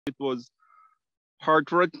it was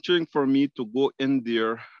heart-wrenching for me to go in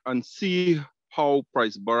there and see how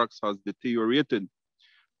Price Barracks has deteriorated.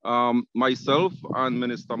 Myself and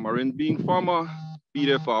Minister Marin, being former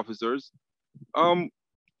PDF officers, um,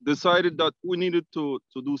 decided that we needed to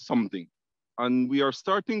do something. And we are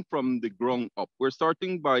starting from the ground up. We're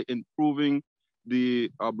starting by improving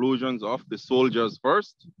the ablutions of the soldiers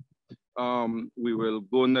first. We will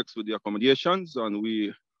go next with the accommodations, and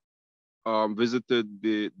we visited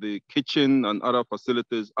the kitchen and other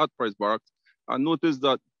facilities at Price Barracks and noticed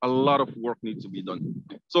that a lot of work needs to be done.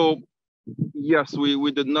 So yes,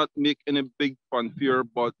 we did not make any big fanfare,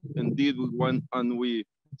 but indeed we went and we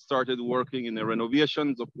started working in the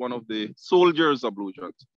renovations of one of the soldiers'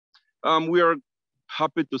 ablutions. We are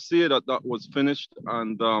happy to say that that was finished,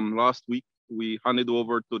 and last week we handed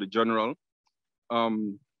over to the general.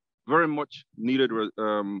 Very much needed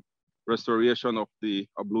restoration of the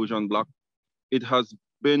ablution block. It has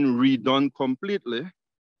been redone completely.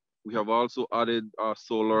 We have also added a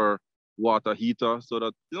solar water heater so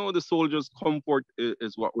that, you know, the soldiers' comfort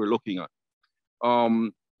is what we're looking at.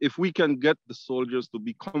 If we can get the soldiers to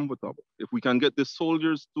be comfortable, if we can get the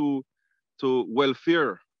soldiers to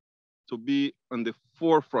welfare, to be on the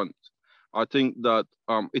forefront, I think that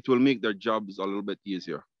it will make their jobs a little bit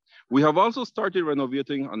easier. We have also started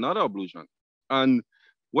renovating another ablution. And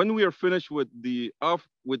when we are finished with the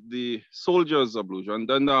soldiers' ablution,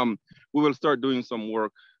 then we will start doing some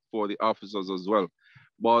work for the officers as well.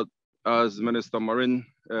 But as Minister Marin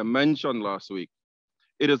mentioned last week,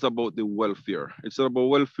 it is about the welfare. It's about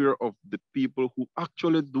welfare of the people who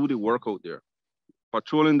actually do the work out there.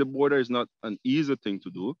 Patrolling the border is not an easy thing to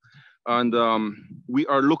do. And we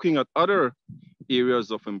are looking at other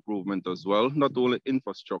areas of improvement as well, not only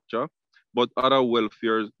infrastructure, but other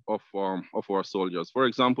welfare of our soldiers. For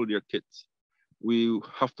example, their kits. We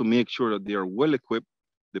have to make sure that they are well equipped,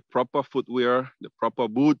 the proper footwear, the proper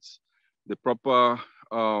boots, the proper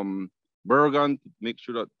burgan, make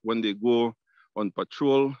sure that when they go on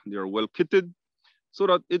patrol, they are well kitted, so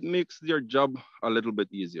that it makes their job a little bit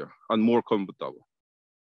easier and more comfortable.